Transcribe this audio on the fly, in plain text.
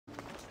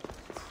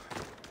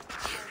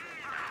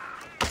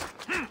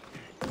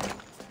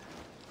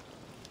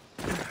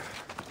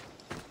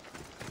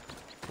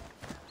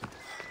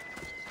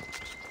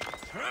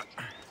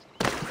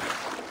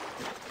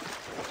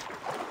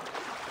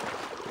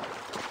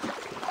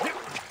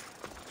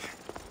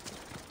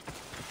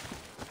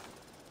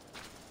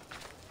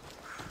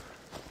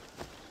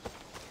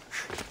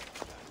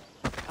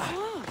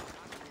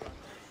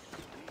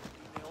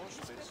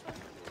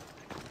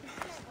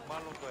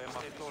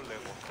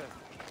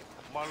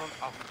Μάλλον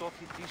αυτό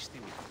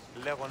φυτίστημη.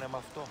 Λέγονε με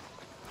αυτό.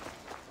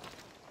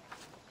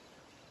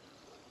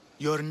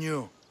 You're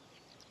new.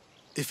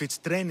 If it's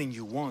training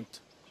you want,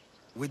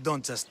 we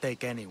don't just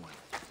take anyone.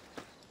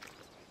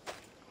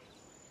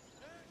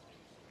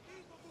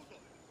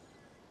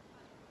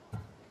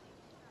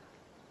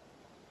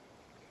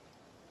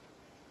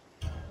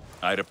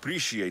 I'd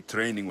appreciate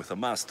training with a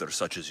master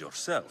such as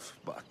yourself,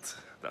 but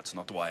that's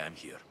not why I'm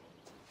here.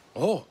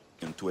 Oh,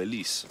 And to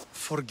Elise.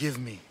 forgive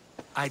me.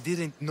 I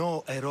didn't know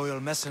a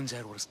royal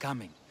messenger was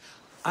coming.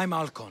 I'm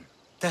Alcon,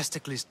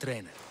 Testicles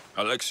trainer.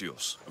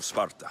 Alexios of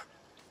Sparta.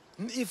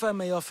 If I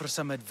may offer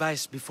some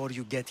advice before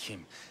you get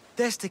him,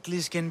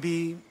 Testicles can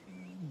be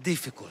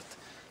difficult.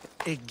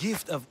 A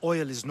gift of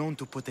oil is known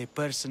to put a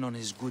person on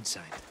his good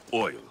side.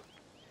 Oil.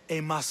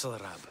 A muscle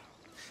rub.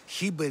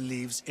 He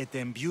believes it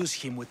imbues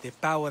him with the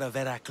power of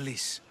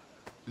Heracles.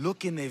 Look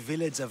in the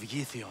village of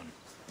Yithion.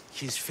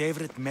 His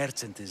favorite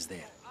merchant is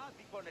there.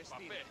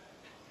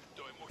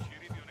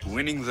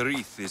 Winning the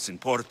wreath is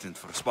important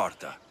for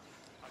Sparta.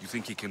 You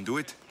think he can do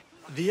it?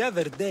 The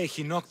other day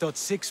he knocked out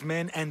 6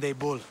 men and a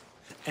bull.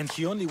 And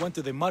he only went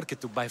to the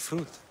market to buy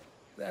fruit.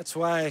 That's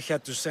why I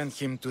had to send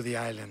him to the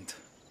island.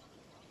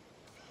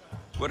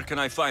 Where can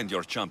I find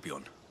your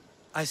champion?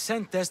 I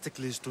sent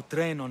Testicles to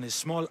train on a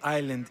small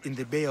island in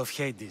the Bay of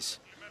Hades.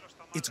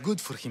 It's good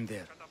for him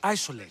there,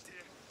 isolated,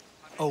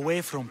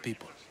 away from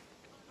people.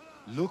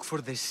 Look for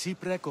the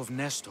shipwreck of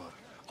Nestor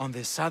on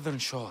the southern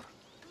shore.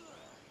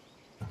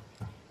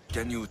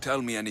 Can you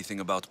tell me anything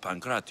about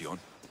Pancration?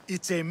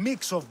 It's a mix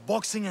of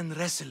boxing and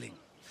wrestling.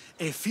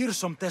 A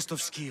fearsome test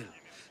of skill.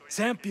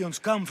 Champions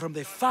come from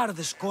the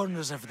farthest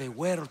corners of the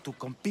world to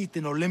compete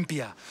in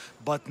Olympia,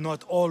 but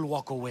not all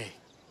walk away.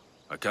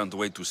 I can't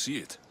wait to see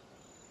it.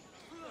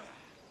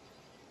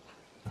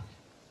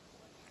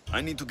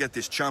 I need to get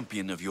this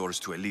champion of yours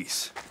to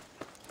Elise.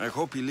 I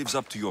hope he lives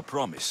up to your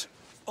promise.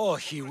 Oh,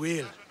 he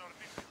will.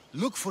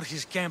 Look for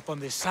his camp on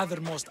the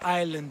southernmost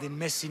island in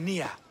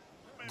Messenia.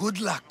 Good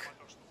luck.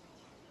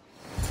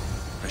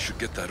 I should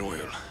get that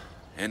oil.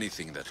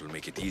 Anything that will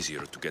make it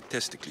easier to get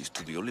Testicles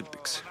to the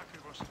Olympics.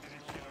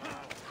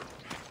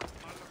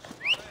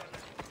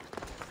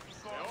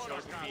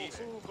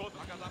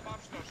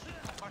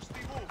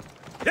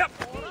 Yep!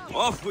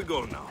 Off we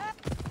go now.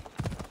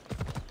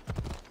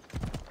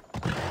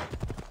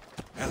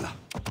 Ella.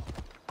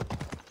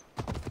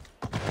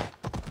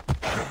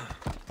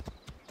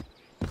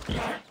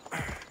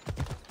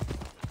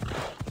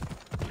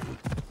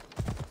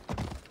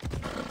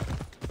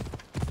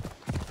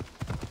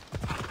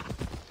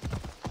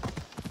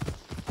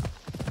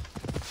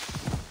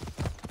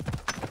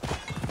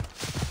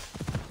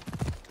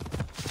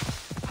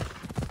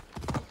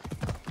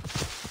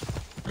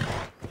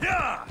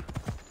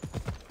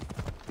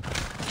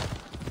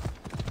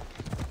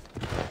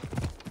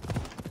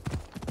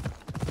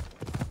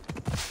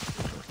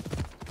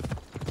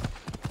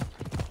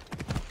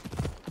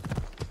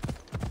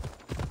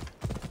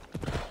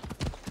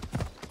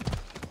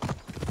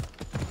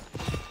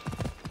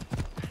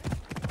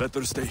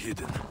 Better stay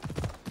hidden.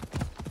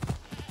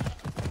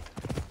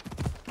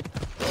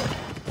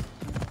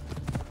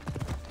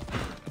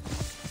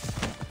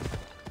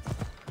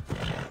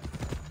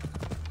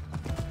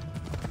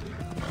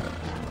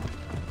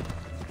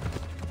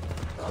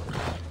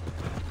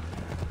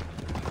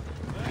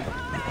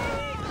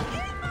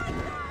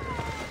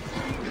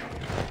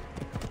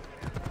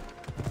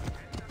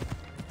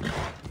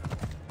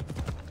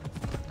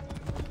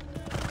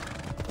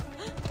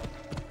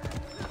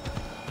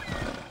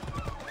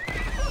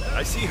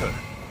 I see her.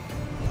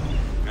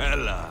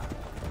 Ella.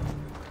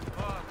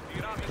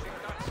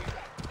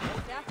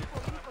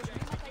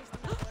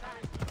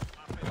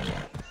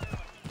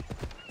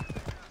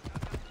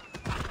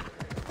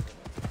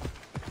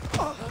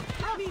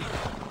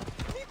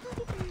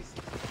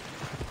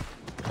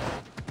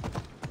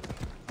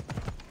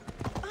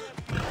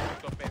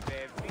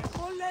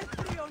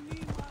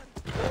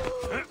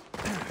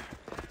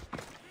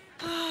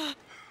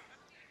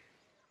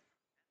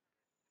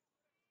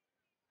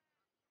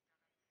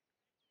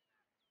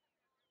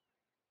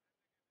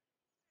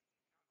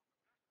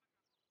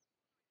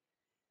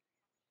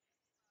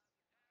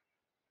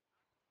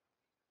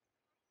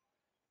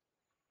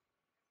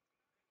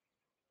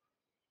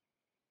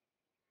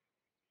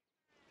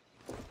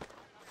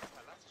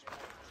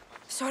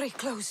 Sorry,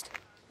 closed.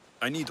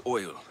 I need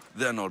oil,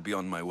 then I'll be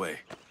on my way.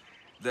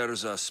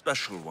 There's a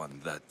special one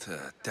that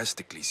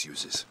Testicles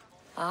uses.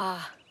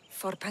 Ah,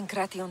 for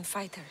Pancration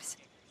fighters.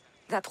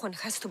 That one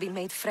has to be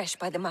made fresh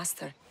by the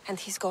master, and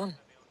he's gone.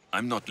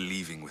 I'm not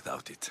leaving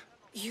without it.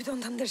 You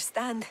don't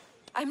understand.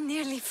 I'm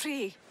nearly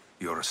free.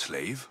 You're a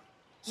slave?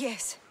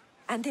 Yes,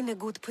 and in a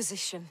good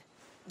position.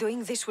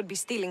 Doing this would be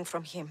stealing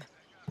from him.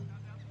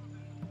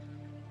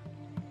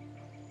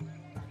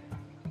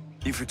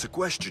 If it's a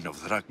question of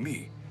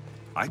drachmi,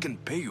 I can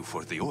pay you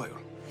for the oil.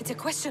 It's a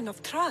question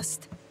of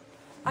trust.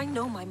 I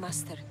know my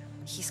master.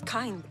 He's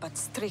kind but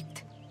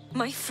strict.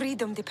 My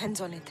freedom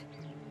depends on it.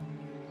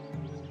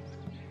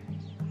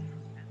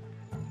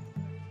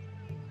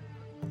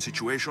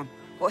 Situation?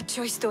 What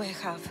choice do I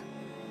have?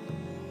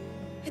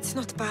 It's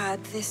not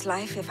bad, this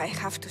life, if I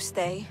have to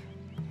stay.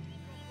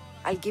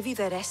 I'll give you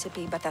the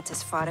recipe, but that's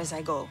as far as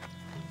I go.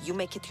 You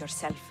make it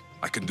yourself.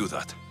 I can do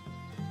that.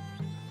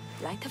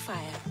 Light a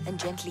fire and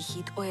gently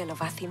heat oil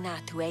of Athena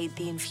to aid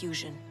the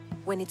infusion.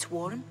 When it's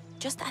warm,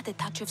 just add a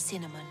touch of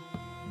cinnamon.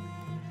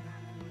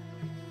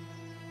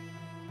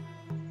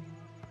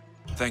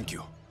 Thank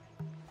you.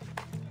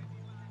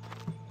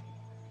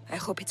 I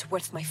hope it's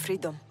worth my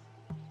freedom.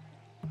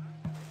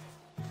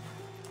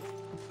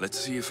 Let's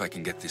see if I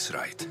can get this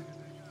right.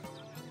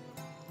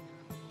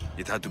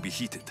 It had to be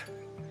heated.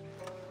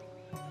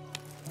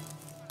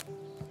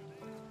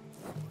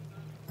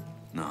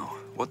 Now,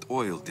 what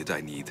oil did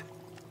I need?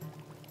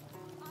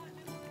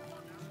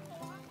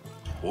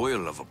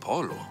 Oil of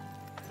Apollo?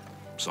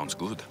 Sounds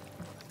good.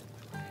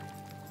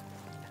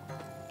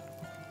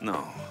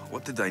 Now,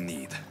 what did I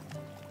need?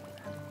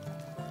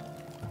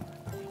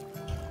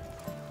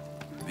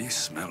 This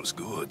smells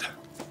good.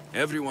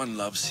 Everyone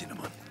loves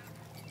cinnamon.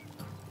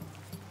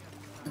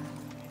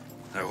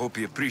 I hope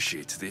he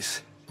appreciates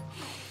this.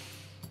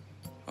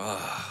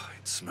 Ah,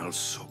 it smells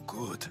so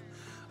good.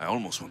 I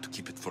almost want to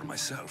keep it for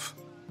myself.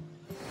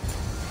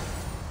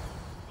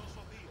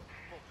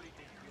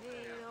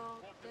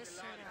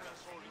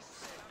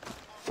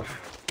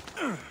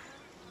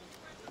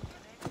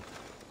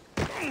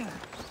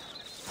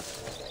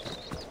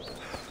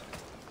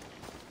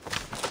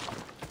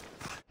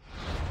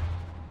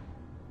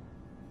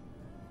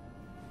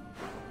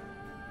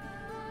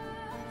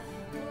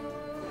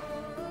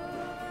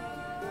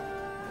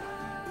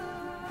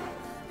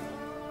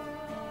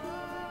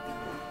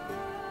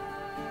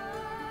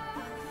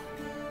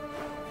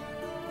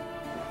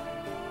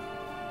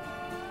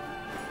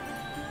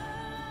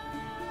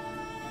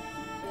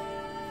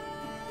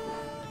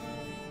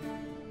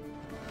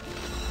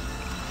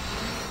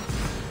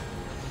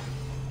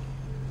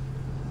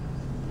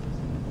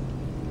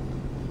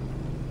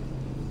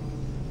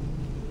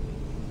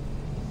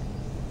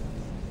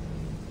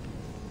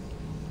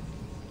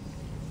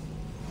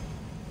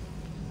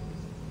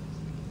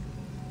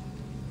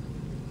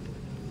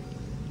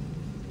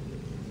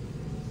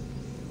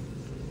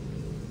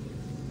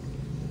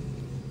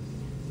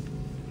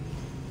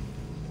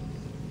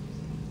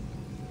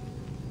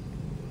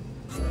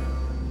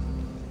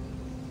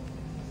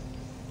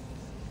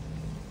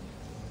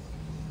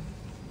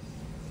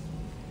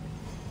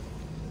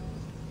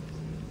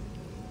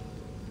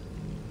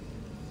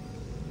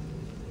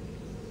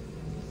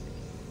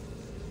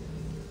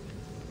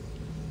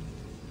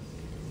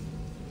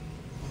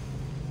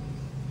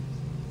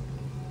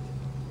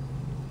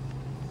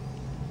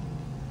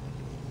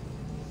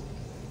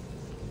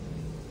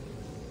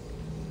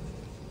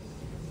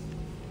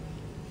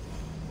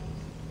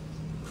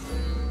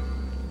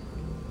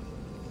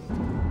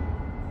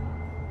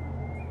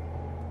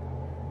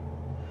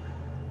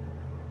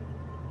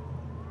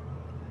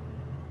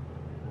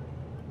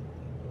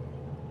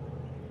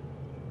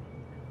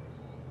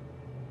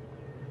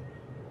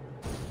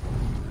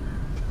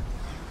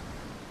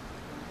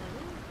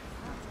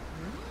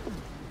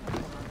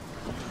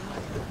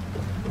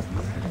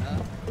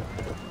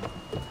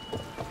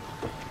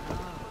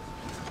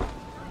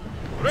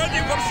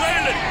 Ready for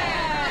sailing!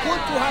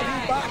 Good to have you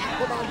back,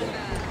 Commander.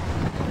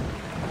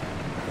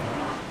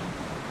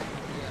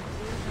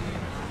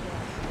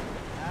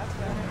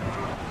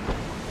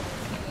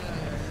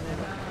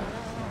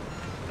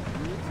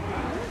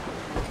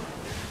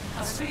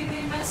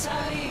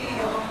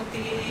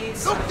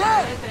 Look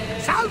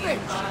there!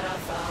 Salvage!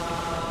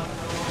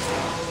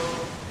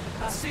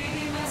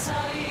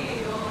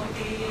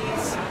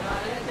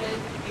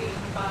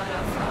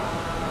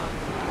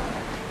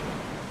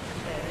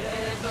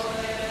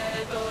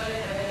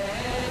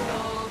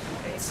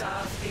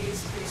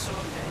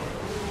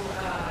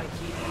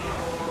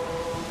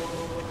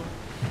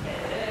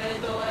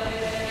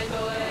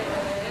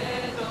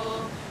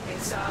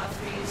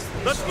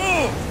 Let's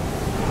move!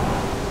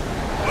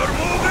 We're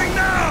moving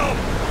now!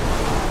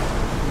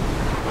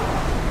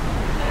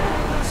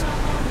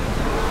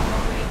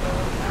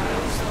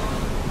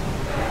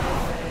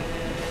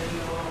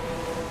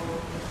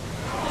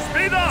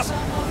 Speed up!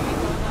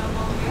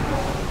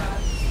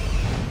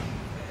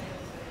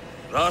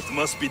 That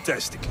must be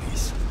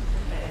Testicles.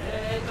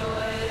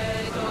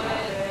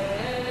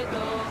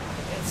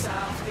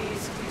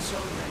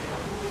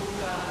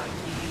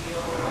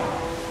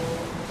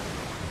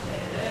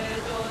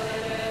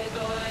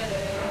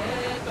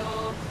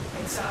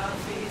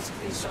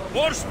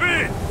 More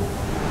speed!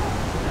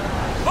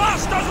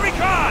 Fast as we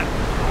can!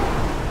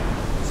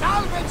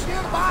 Salvage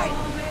nearby!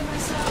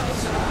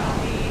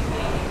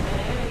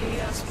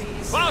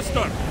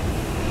 Faster!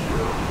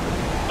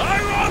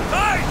 Iron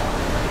tight!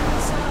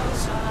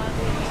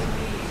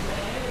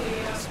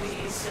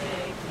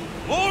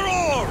 More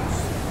oars!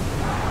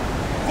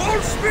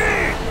 Full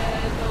speed!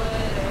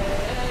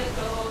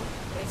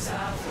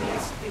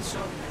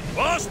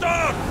 Faster!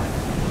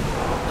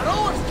 The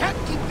rowers can't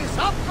keep this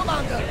up,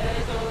 Commander!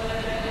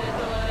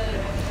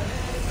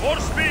 More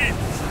speed!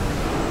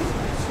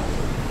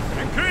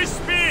 Increase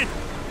speed!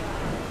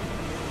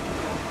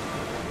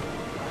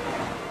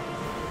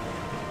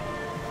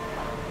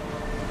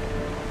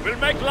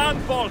 make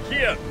landfall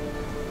here.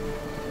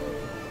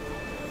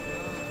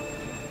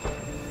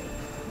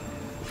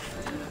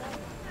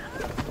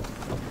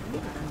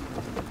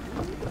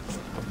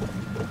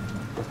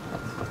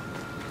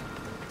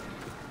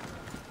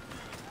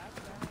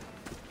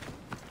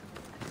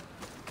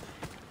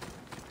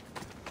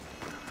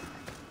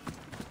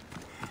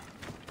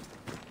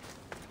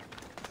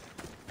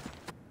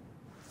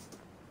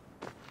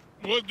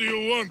 What do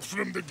you want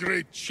from the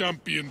great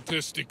champion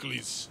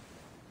Testicles?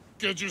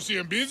 Can't you see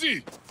I'm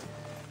busy?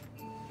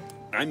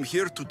 I'm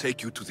here to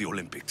take you to the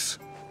Olympics.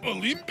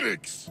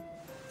 Olympics?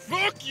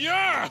 Fuck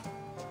yeah!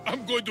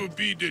 I'm going to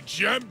be the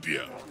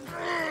champion.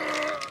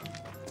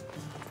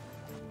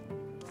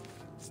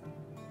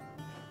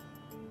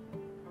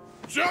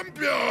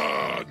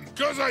 Champion!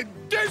 Cause I'm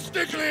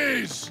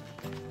Testicles!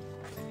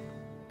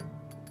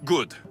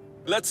 Good.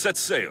 Let's set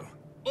sail.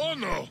 Oh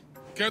no,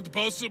 can't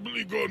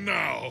possibly go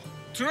now.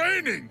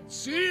 Training,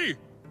 see?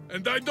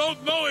 And I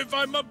don't know if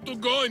I'm up to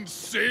going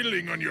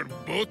sailing on your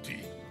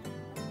boaty.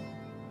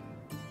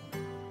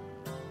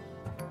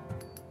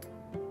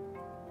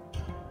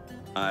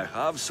 I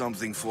have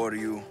something for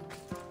you.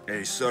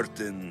 A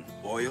certain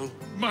oil?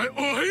 My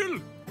oil?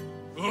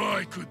 Oh,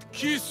 I could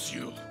kiss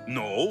you.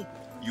 No,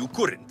 you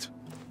couldn't.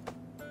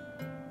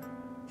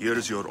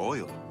 Here's your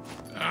oil.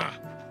 Ah.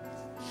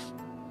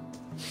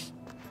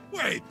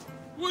 Wait,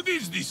 what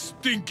is this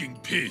stinking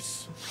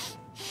piss?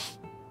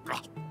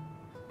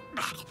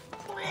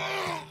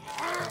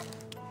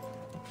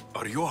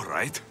 Are you all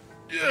right?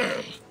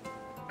 Yeah,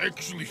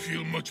 actually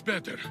feel much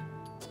better.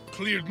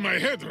 Cleared my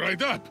head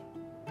right up.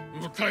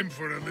 No time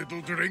for a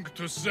little drink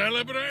to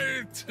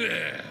celebrate.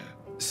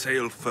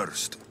 Sail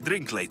first,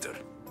 drink later.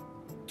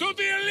 To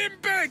the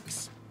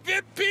Olympics!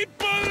 The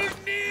people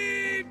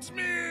need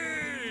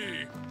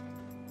me!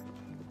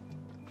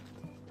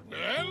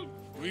 Well,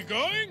 we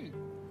going?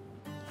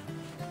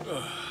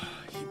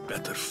 He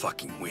better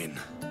fucking win.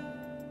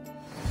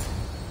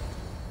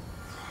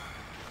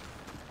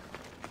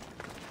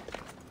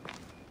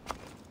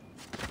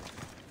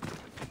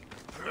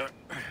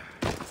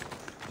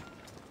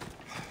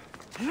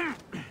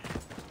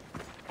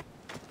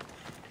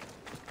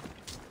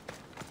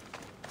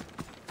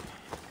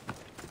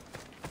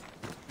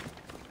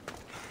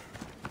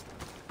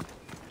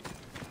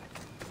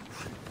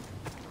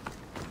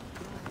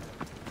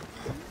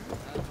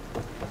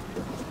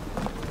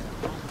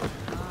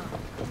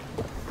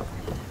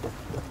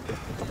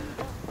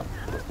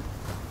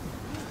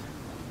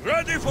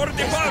 Ready for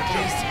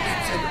departure!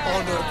 It's an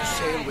honor to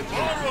sail with you.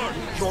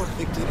 Your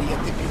victory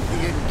at the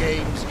Pythian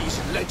Games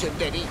is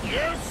legendary.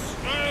 Yes,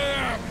 I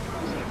am!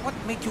 What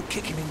made you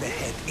kick him in the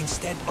head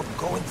instead of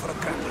going for a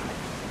grapple?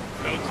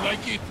 Felt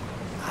like it.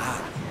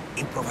 Ah,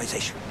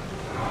 improvisation.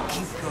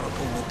 Keep your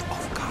opponent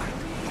off guard.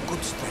 A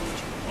good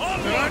strategy.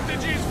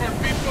 Strategies for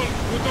people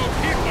who don't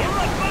hit We're them.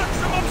 at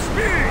maximum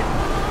speed!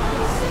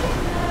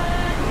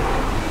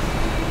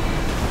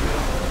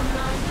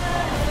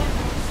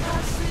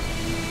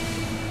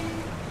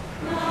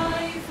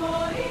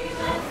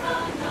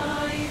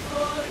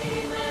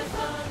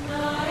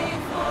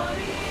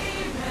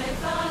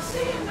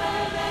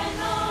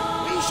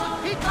 We should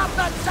pick up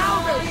that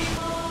salvage!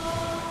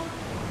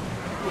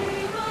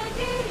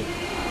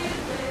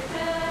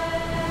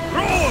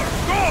 Rowers,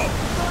 go!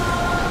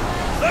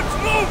 Let's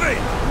move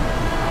it!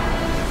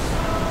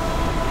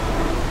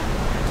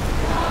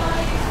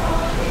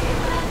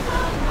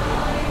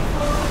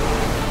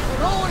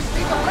 Rowers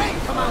need a break,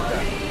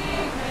 Commander!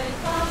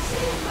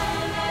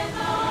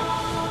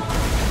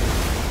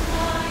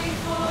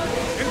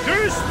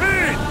 Increase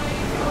speed!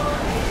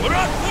 We're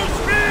at full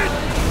speed!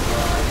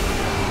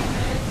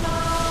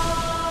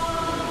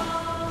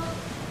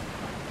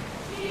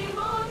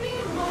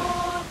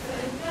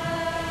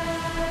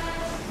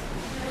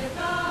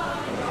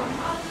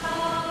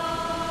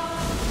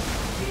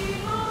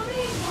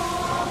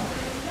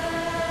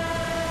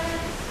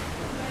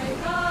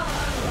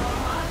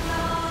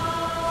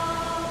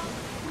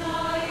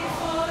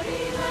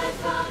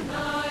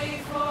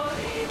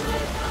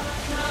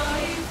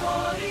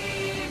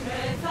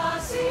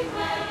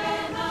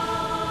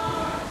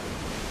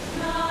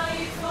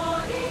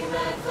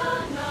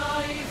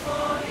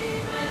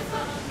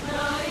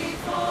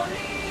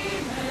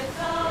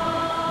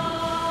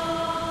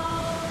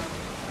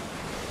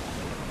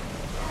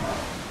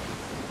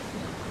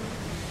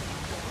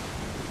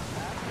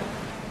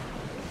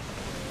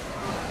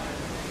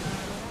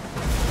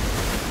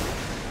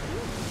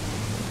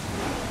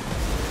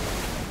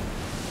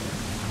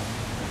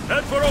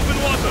 Head for open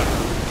water!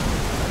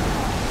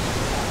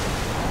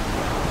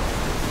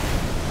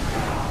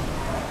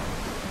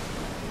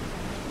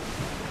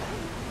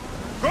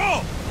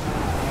 Go!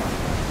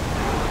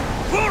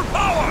 Full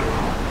power!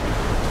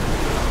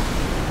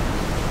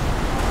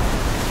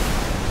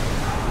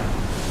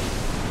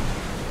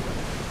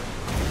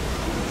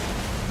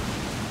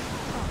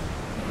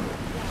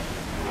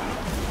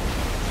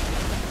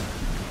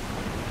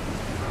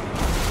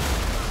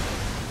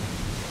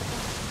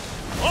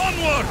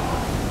 Onward!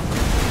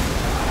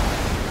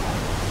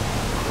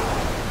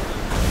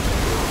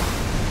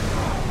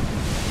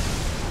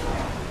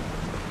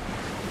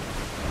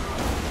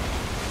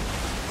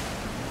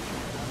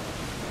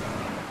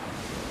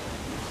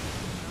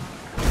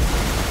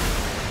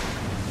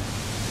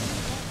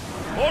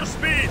 More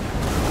speed!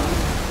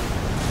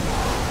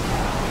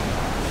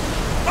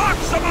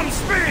 Maximum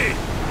speed!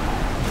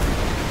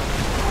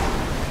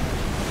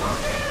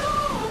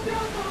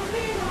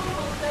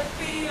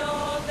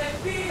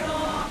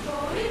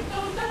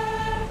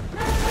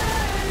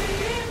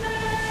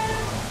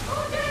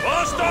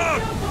 Faster!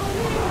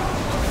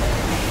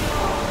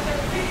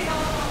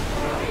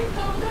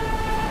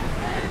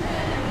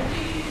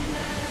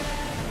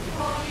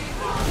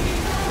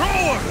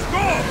 Rowers,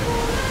 go!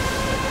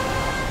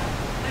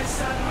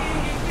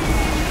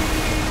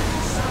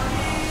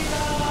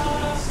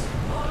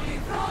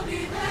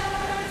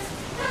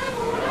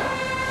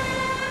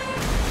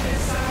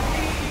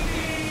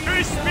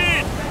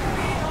 Speed!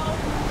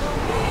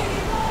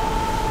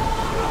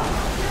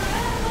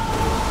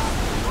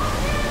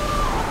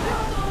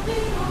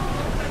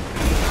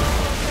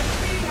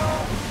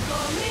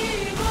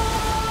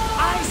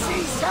 I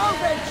see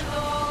salvage!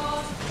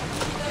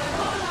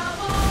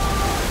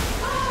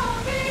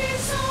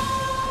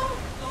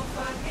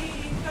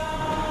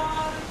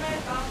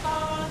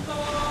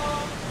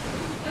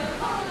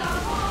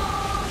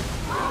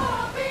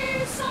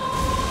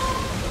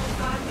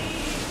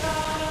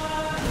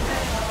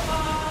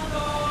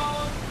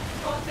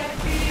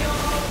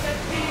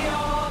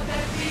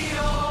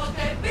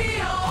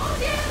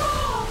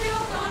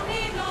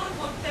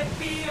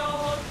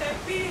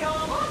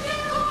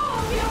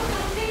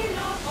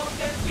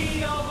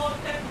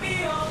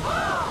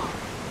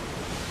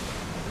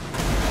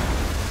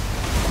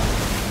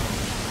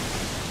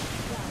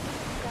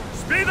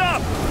 Speed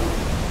up!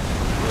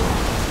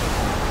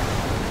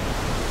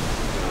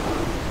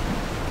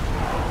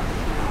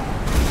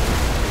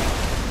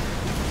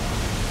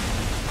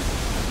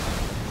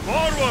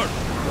 Forward!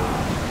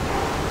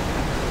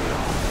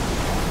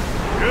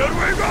 Here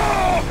we go!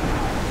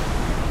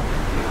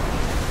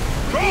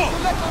 Go!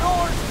 Let the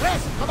oars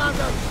rest,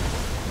 Commander!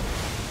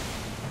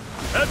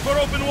 Head for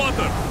open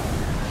water!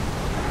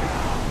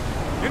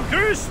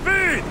 Increase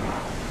speed!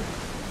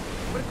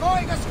 We're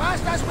going as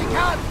fast as we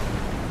can!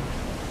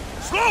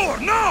 Slower,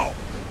 now!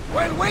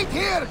 We'll wait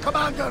here,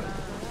 Commander!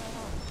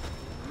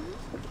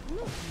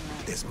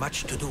 There's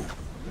much to do,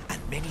 and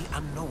many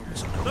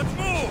unknowns. Let's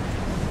move!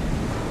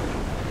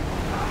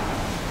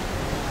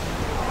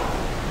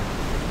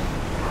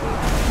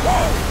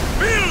 Whoa!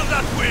 Feel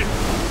that wind!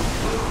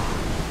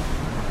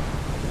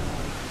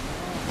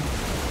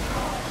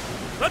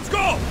 Let's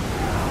go!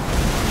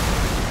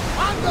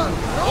 Commander!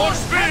 More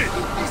speed!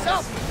 Keep this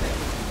up!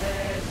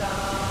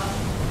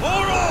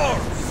 More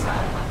oars!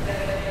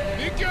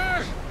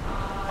 Nicker!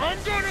 I'm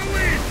gonna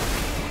lead!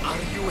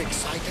 Are you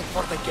excited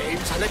for the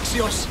games,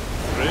 Alexios?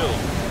 Real.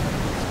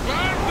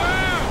 Stand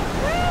down!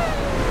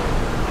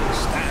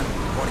 Stand,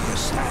 warrior,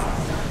 stand.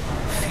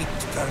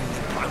 Feet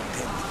firmly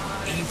planted,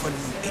 even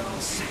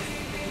in sand.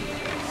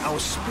 Our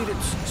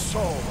spirits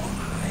soar on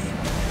high,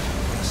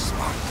 for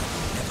Sparta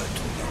never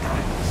to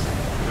relax.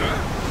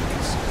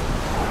 It's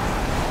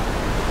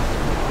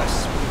a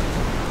spirit.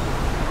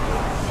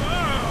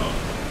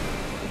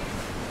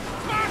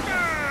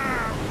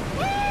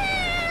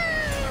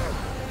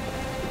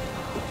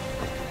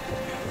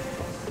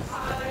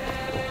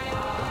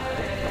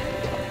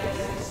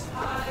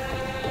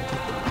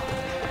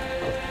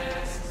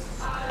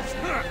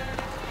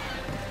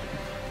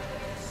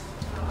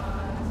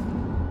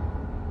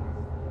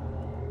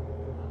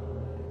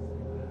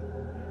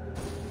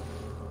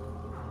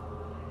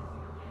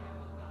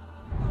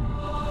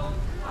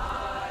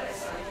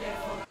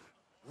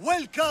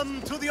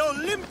 Welcome to the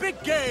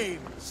Olympic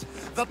Games!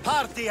 The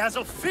party has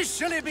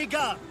officially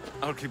begun!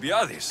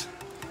 Alcibiades,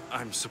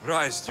 I'm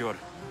surprised you're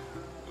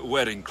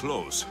wearing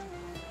clothes.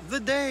 The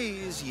day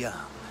is young,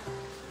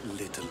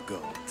 little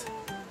goat.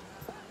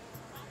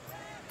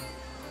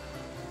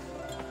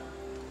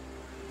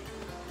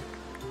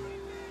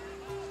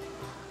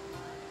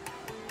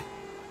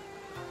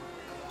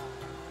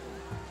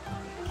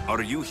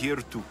 Are you here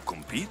to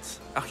compete,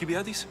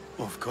 Alcibiades?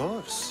 Of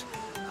course.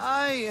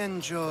 I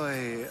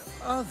enjoy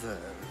other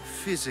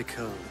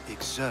physical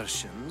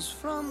exertions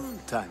from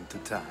time to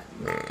time.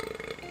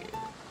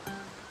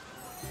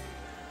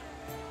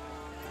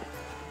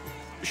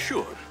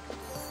 Sure.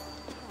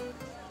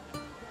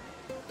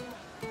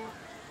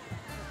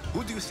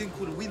 Who do you think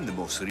will win the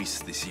most race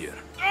this year?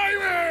 I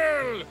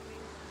will!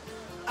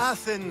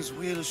 Athens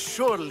will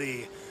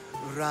surely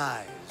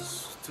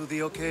rise to the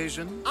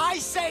occasion. I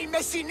say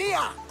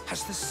Messinia!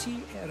 Has the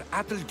sea air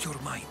addled your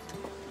mind?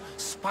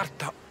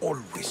 Sparta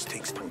always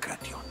takes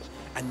Pankration,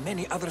 and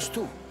many others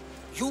too.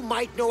 You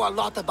might know a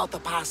lot about the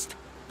past,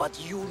 but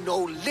you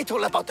know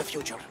little about the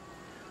future.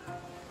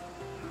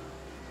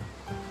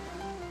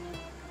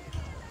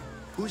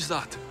 Who's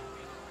that?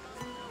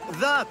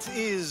 That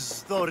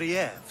is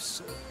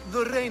Thorievs,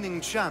 the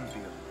reigning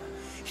champion.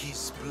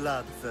 He's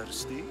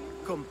bloodthirsty,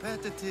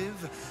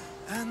 competitive,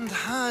 and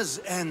has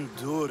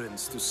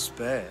endurance to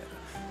spare.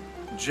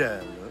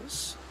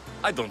 Jealous?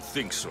 I don't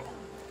think so.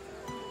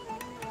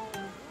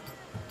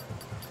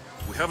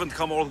 We haven't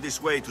come all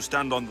this way to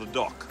stand on the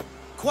dock.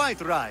 Quite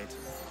right.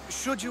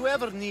 Should you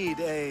ever need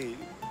a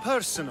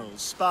personal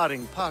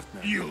sparring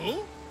partner.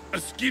 You? A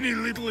skinny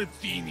little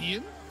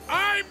Athenian?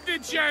 I'm the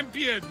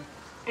champion!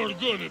 Or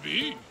gonna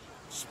be.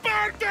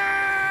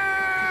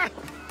 Sparta!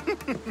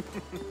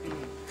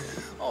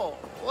 Oh,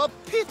 a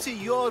pity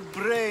your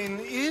brain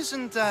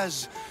isn't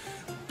as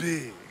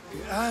big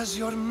as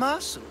your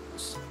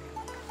muscles.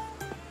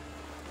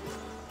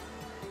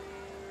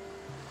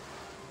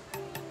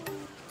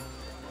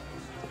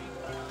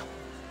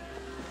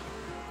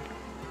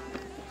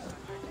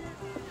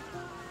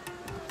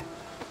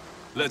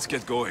 Let's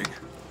get going.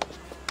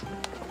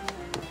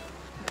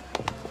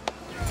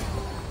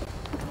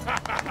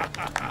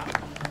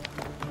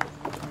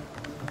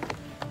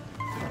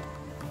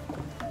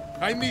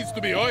 I needs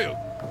to be oiled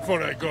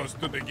before I goes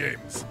to the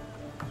games.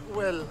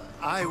 Well,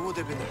 I would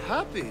have been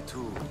happy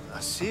to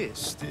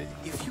assist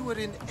if you were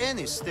in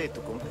any state to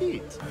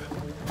compete.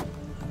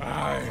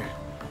 Aye.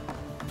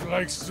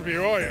 Likes to be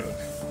oiled.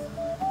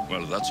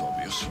 Well, that's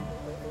obvious.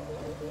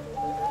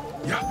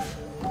 Yeah.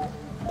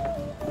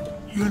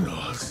 You know.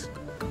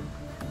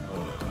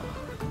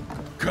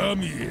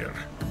 Come here.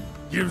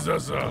 Gives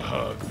us a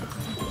hug.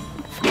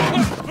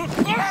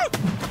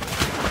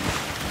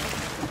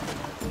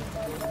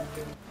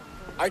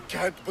 I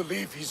can't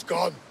believe he's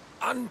gone.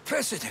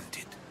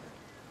 Unprecedented.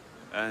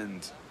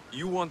 And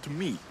you want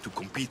me to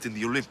compete in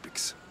the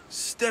Olympics?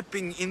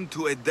 Stepping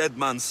into a dead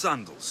man's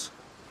sandals.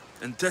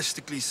 And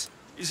Testicles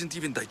isn't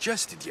even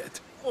digested yet.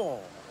 Oh,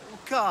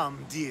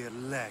 come, dear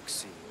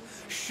Lexi.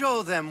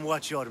 Show them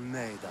what you're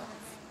made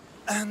of.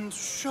 And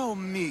show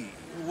me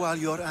while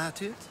you're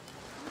at it.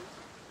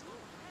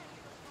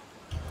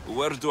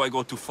 Where do I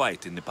go to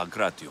fight in the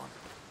Pancration?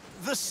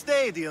 The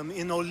stadium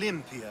in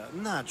Olympia,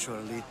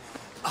 naturally.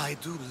 I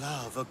do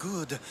love a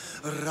good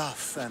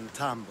rough and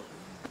tumble.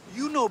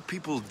 You know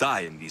people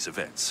die in these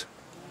events.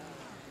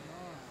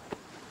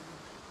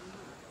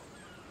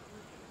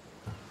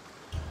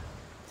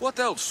 What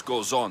else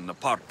goes on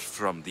apart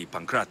from the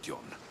Pancration?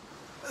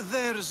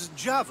 There's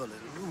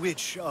javelin,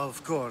 which,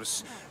 of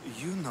course,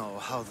 you know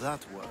how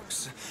that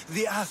works.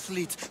 The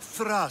athlete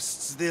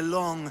thrusts the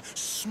long,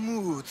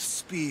 smooth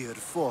spear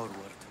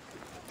forward.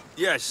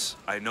 Yes,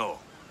 I know.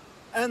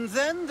 And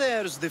then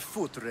there's the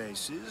foot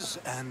races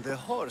and the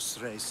horse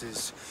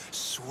races.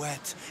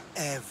 Sweat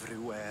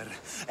everywhere.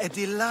 A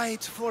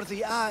delight for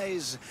the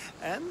eyes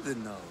and the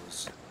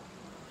nose.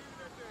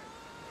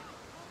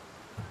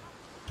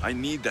 I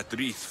need that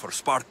wreath for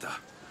Sparta.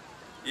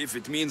 If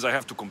it means I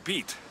have to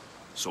compete,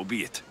 so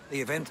be it.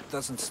 The event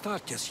doesn't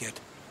start just yet.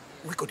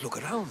 We could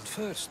look around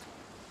first.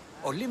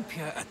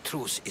 Olympia at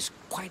truce is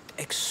quite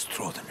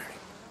extraordinary.